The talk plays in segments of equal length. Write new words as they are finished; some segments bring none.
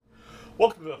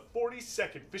Welcome to the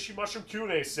 42nd Fishy Mushroom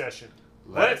Q&A session.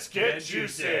 Let's get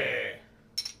juicy!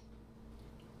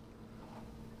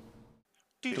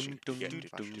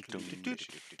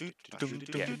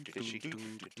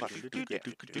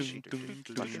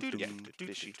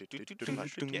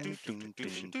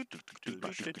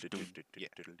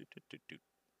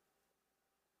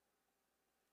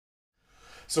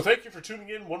 So thank you for tuning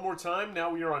in one more time. Now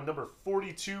we are on number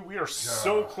 42. We are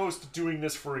so close to doing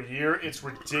this for a year. It's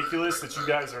ridiculous that you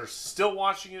guys are still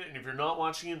watching it. And if you're not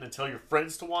watching it, then tell your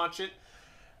friends to watch it.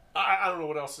 I don't know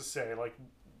what else to say. Like,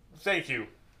 thank you.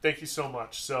 Thank you so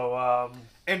much. So,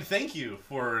 and thank you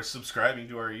for subscribing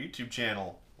to our YouTube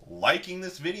channel, liking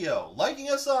this video,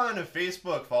 liking us on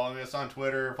Facebook, following us on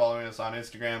Twitter, following us on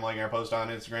Instagram, liking our post on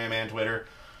Instagram and Twitter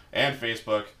and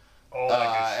Facebook.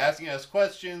 Asking us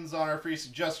questions on our free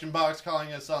suggestion box,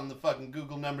 calling us on the fucking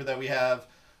Google number that we have.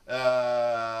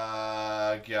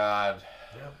 God.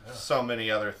 So many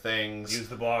other things. Use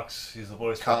the box. Use the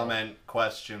voice. Comment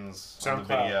questions on the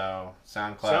video.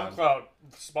 SoundCloud.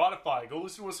 Spotify. Go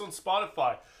listen to us on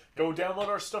Spotify. Go download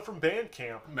our stuff from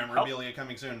Bandcamp. Memorabilia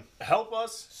coming soon. Help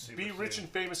us be rich and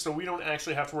famous so we don't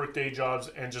actually have to work day jobs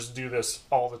and just do this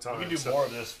all the time. We can do more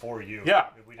of this for you. Yeah.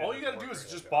 All you got to do is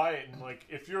just buy it. And like,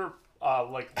 if you're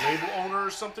like label owner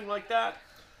or something like that,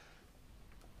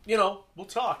 you know, we'll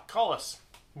talk. Call us.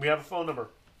 We have a phone number.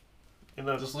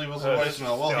 Just leave us a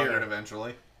voicemail. We'll hear it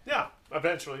eventually. Yeah,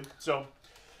 eventually. So,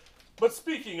 but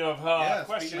speaking of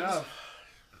questions.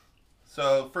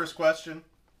 So, first question.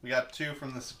 We got 2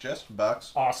 from the suggestion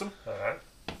box. Awesome. All right.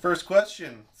 First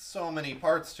question. So many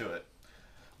parts to it.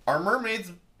 Are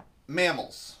mermaids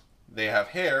mammals? They have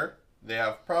hair. They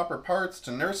have proper parts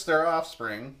to nurse their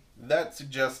offspring. That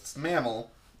suggests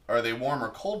mammal. Are they warm or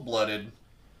cold-blooded?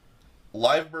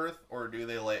 Live birth, or do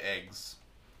they lay eggs?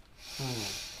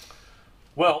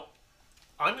 Well,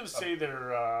 I'm going to say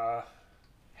they're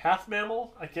half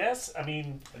mammal, I guess. I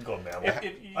mean, I'd go with mammal.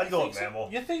 I'd go with mammal.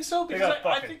 You think so? They Because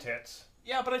got fucking tits.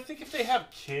 Yeah, but I think if they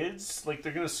have kids, like,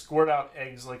 they're going to squirt out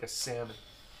eggs like a salmon.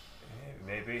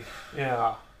 Maybe.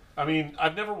 Yeah. I mean,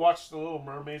 I've never watched The Little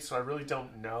Mermaid, so I really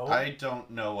don't know. I don't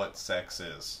know what sex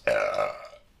is.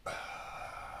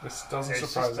 This doesn't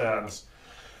surprise me.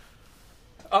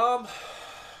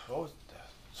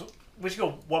 So we should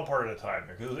go one part at a time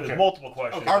here, because there's multiple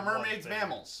questions. Are mermaids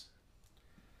mammals?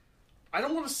 I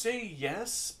don't want to say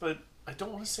yes, but I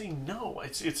don't want to say no.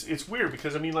 It's weird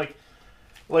because I mean like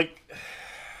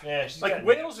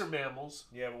whales are mammals.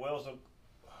 Yeah, but whales don't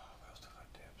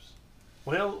have dibs.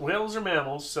 Whales are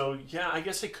mammals, so yeah, I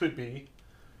guess it could be.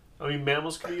 I mean,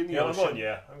 mammals could be in the ocean.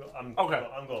 I'm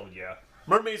going with yeah.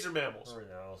 Mermaids are mammals.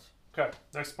 Okay,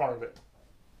 next part of it.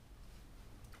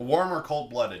 Warm or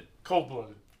cold-blooded?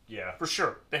 Cold-blooded. Yeah. For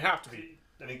sure. They have to be.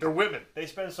 I think they're women. They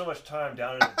spend so much time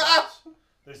down in the depths.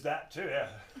 There's that too, yeah.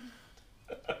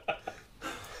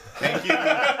 Thank you.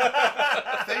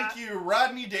 Thank you,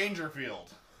 Rodney Dangerfield.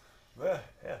 Yeah.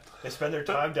 They spend their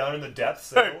time down in the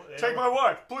depths. Hey, take my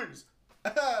wife, please.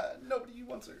 Nobody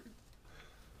wants her.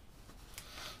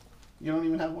 You don't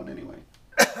even have one anyway.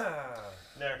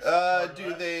 Next.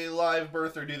 Do they live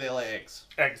birth or do they lay eggs?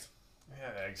 Eggs.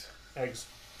 Yeah, eggs. Eggs.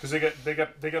 Because they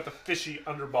got the fishy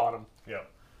underbottom. Yeah.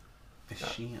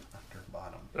 Fishy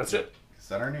underbottom. That's it. Is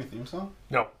that our new theme song?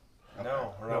 No. Okay.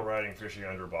 No, we're not writing Fishy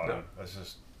Underbottom. No. That's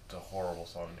just a horrible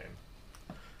song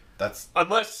name. That's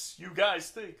unless you guys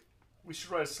think we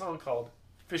should write a song called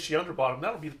Fishy Underbottom.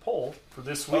 That'll be the poll for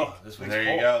this week. Oh, this week's there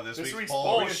poll. You go. This week's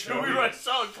poll. poll. Should we write a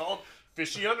song called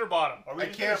Fishy Underbottom? Are we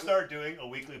going to start doing a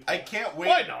weekly poll? I can't wait.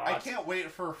 Why not? I can't wait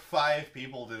for 5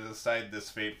 people to decide this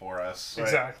fate for us.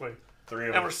 Exactly. 3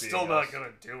 of and us we're still not going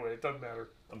to do it. It doesn't matter.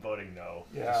 I'm voting no.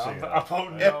 Yeah, I'm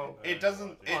voting no. It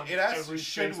doesn't. It asks,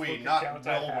 should we, not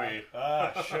will we.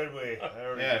 Should we?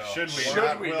 There we go. Should we?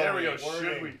 Should we? There we go.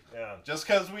 Should we? Yeah. Just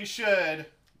because we should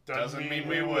doesn't mean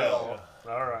we will.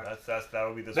 Yeah. All right. That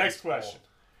would be the next question.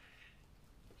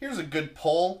 Here's a good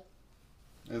poll.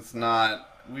 It's not.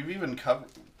 We've even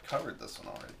covered this one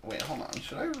already. Wait, hold on.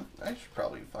 I should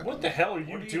probably fucking. What the hell are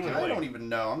you doing? I don't even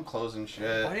know. I'm closing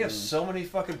shit. Why do you have so many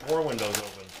fucking pour windows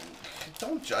open?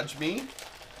 Don't judge me.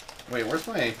 Wait, where's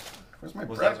my Was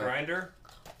browser? that Grinder?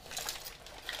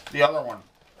 The other one.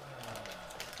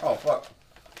 Oh fuck.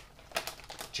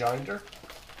 Ginder?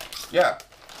 Yeah.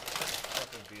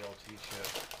 Fucking BLT shit.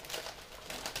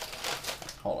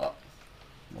 Hold up.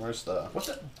 Where's the?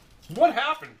 What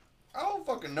happened? I don't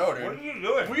fucking know, dude. What are you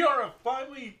doing? We are a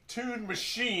finely tuned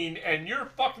machine, and you're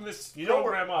fucking this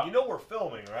program up. You know we're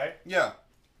filming, right? Yeah.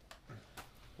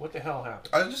 What the hell happened?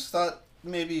 I just thought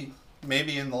maybe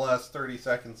in the last 30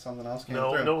 seconds something else came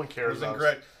through. No one cares. It was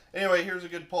incorrect. Anyway, here's a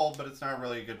good poll, but it's not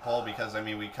really a good poll because, I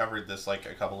mean, we covered this like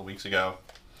a couple of weeks ago.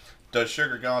 Does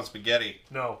sugar go on spaghetti?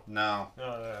 No. No.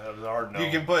 No, that was a hard no. You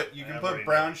can put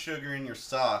brown sugar in your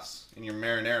sauce, in your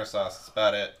marinara sauce. That's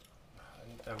about it.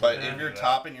 But if you're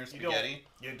topping your spaghetti...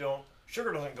 You don't.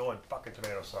 Sugar doesn't go in fucking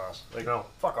tomato sauce. Like, No.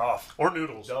 fuck off. Or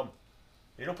noodles. Dumb.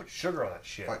 You don't put sugar on that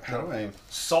shit. Like, how do I...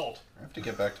 Salt. I have to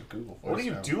get back to Google Voice What are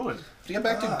you now. doing? I have to get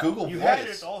back to Google You Voice. had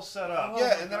it all set up.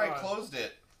 Yeah, Oh and then my I God. closed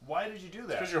it. Why did you do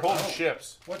that? Because you're holding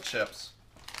chips. What chips?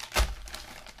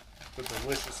 They're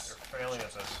delicious. You're failing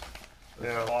at this. This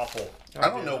Yeah. is awful. I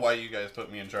don't know why you guys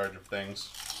put me in charge of things.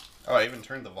 Oh, I even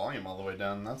turned the volume all the way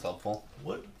down. That's helpful.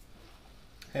 What?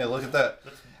 Hey, look at that.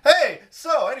 Hey,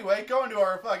 so anyway, going to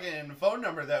our fucking phone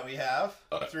number that we have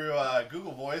through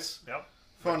Google Voice. Yep.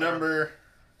 Phone number.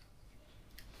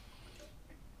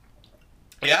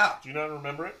 Yeah. Do you not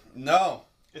remember it? No.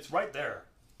 It's right there.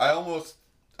 It's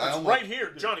It's right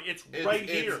here, Johnny. It's right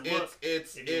here. Look.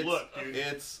 It's If you look, dude.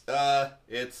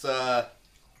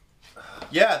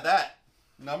 yeah, that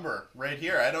number right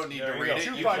here. I don't need There to you read go. it.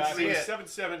 You can see 253 it.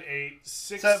 778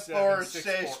 464.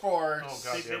 6764. Oh,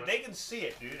 God They, damn it. they can see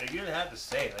it, dude. Like, you didn't have to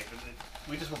say it. Like,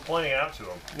 we just were pointing it out to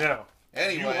them. Yeah.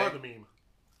 Anyway, You are the meme.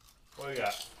 What do we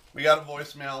got? we got a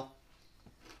voicemail.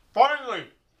 Finally!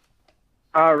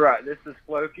 All right, this is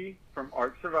Floki from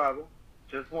Ark Survival.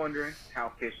 Just wondering,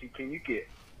 how fishy can you get?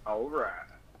 All right.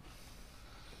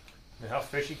 I mean, how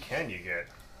fishy can you get?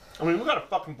 I mean, we got a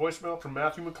fucking voicemail from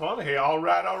Matthew McConaughey. All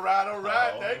right, all right, all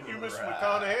right. Thank you, Mr.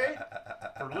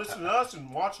 McConaughey, for listening to us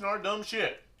and watching our dumb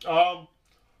shit. I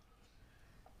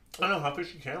don't know, how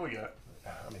fishy can we get?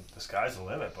 I mean, the sky's the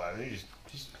limit, but I mean,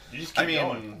 you just I keep mean,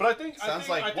 going. But I think... sounds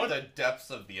I like think, the depths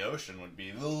of the ocean would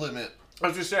be the limit. I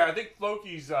was just saying, I think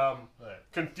Floki's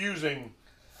confusing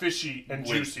fishy and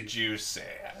juicy. Juicy.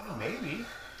 Maybe.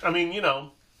 I mean, you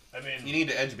know. I mean, You need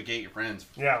to educate your friends.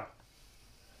 Yeah.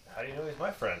 how do you know he's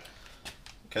my friend?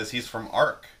 Because he's from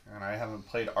Ark, and I haven't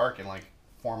played Ark in like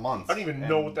 4 months. I don't even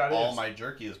know what that all is. my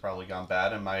jerky has probably gone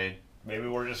bad, and Maybe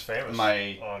we're just famous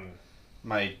on...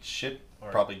 my shit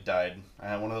Ark. probably died. I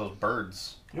had one of those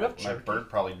birds. You have My jerky? bird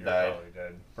probably You're died. probably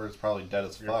dead. Bird's probably dead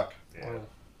as fuck. Yeah. Wow.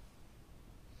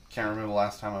 Can't remember the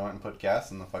last time I went and put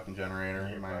gas in the fucking generator.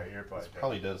 You're probably It's dead.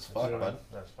 probably dead as fuck, Yeah. bud.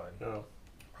 That's fine. Yeah.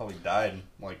 Probably died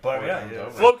like But 4 yeah, times yeah.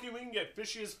 over. Floki, we can get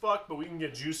fishy as fuck, but we can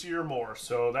get juicier more.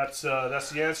 So that's the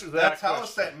answer to that That's how a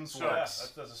question. sentence So- Yeah,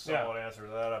 works. that's a solid answer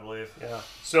to that, I believe. Yeah.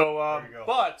 So, There you go.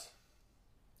 but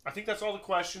I think that's all the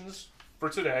questions for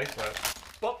today. Right.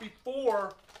 But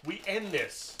before we end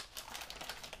this,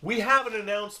 we have an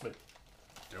announcement.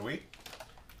 Do we?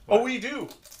 Oh, we do.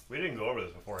 We didn't go over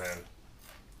this beforehand.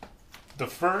 The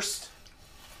first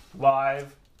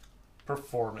live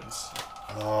performance.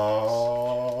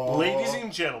 Oh. Ladies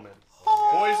and gentlemen,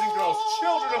 boys and girls,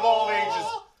 children of all ages,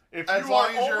 if As you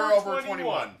long are as you're over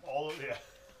 21. All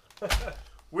of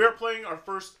we're playing our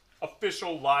first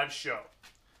official live show.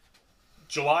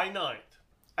 July 9th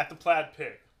at the Plaid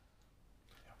Pig.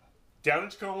 Down in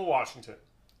Tacoma, Washington.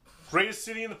 Greatest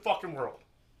city in the fucking world.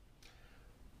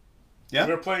 Yeah.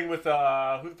 We're playing with, who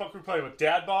the fuck are we playing with?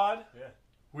 Dad Bod? Yeah.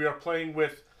 We are playing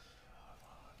with,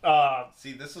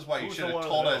 See, this is why you Who's should the have one in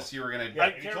told the us you were gonna. Yeah, I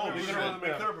you can't told remember me. who's We the one in the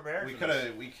could middle. have prepared We for could this.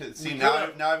 have. We could see We now.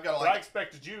 could've, Now I've got to but I like.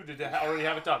 expected you to already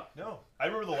have it done. No. I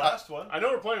remember the last one. I know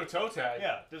we're playing with Toe Tag.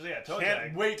 Yeah, there's toe Can't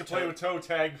tag. wait to play with Toe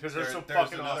Tag because they're so There's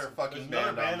fucking another awesome. fucking There's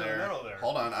another band on band in the there. middle there.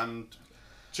 Hold on, I'm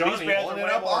Johnny, These bands pulling are it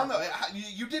way up more- on the.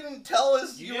 You didn't tell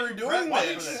us you were didn't doing prep- why Why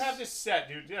did this. you have this set,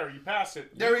 dude? There, you pass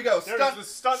it. There we go. There's the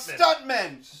stuntman.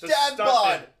 Stuntmen. The Dad stuntmen.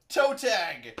 bod. Toe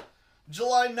tag.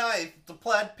 July 9th, the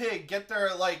Plaid Pig. Get there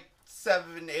at like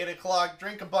 7, 8 o'clock.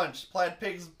 Drink a bunch. Plaid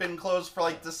Pig's been closed for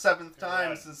like the 7th time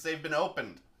Right. since they've been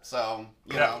opened. So,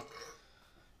 you Yeah. know.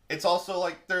 It's also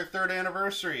like their 3rd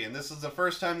anniversary, and this is the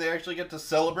first time they actually get to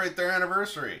celebrate their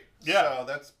anniversary. Yeah. So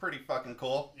that's pretty fucking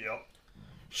cool. Yep.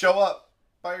 Show up.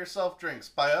 Buy yourself drinks.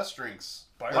 Buy us drinks.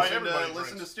 Buy everybody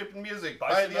Listen to drinks. stupid music. Buy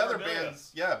Buy some the other memorabilia.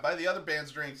 bands. Yeah, buy the other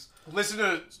bands drinks. Listen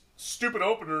to stupid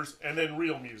openers and then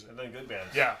real music. And then good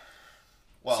bands. Yeah.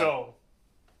 Well, So,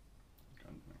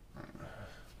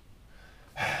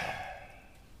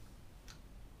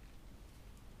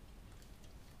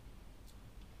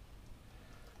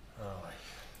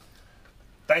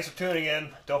 Thanks for tuning in.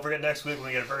 Don't forget next week when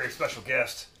we get a very special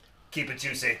guest. Keep it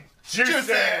juicy.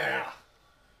 juicy.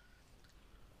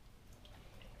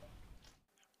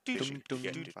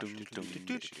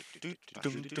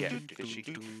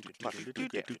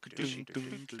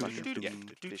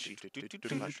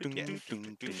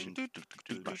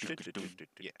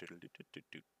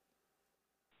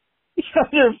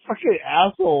 You're a fucking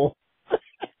asshole.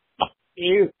 Fuck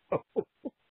you.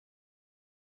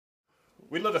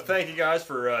 We'd love to thank you guys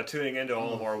for tuning into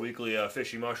all of our weekly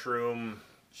fishy mushroom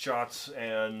shots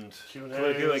and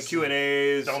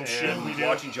Q&As dumb shit we do.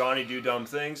 watching Johnny do dumb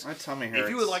things. My tummy hurts. If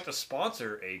you would like to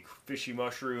sponsor a fishy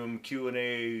mushroom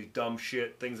Q&A dumb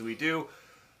shit things that we do,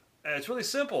 it's really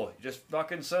simple. You just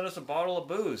fucking send us a bottle of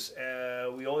booze.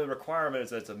 We only requirement is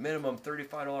that it's a minimum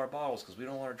 $35 bottles because we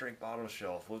don't want to drink bottom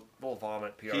shelf. We'll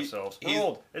vomit, pee ourselves. We're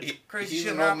old. It's crazy he's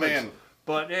shit an happens. old man.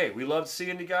 But hey, we love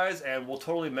seeing you guys, and we'll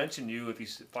totally mention you if you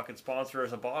fucking sponsor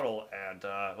us a bottle, and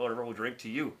whatever we'll drink to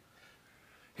you.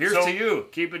 Here's to you.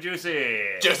 Keep it juicy.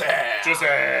 Juicy. Just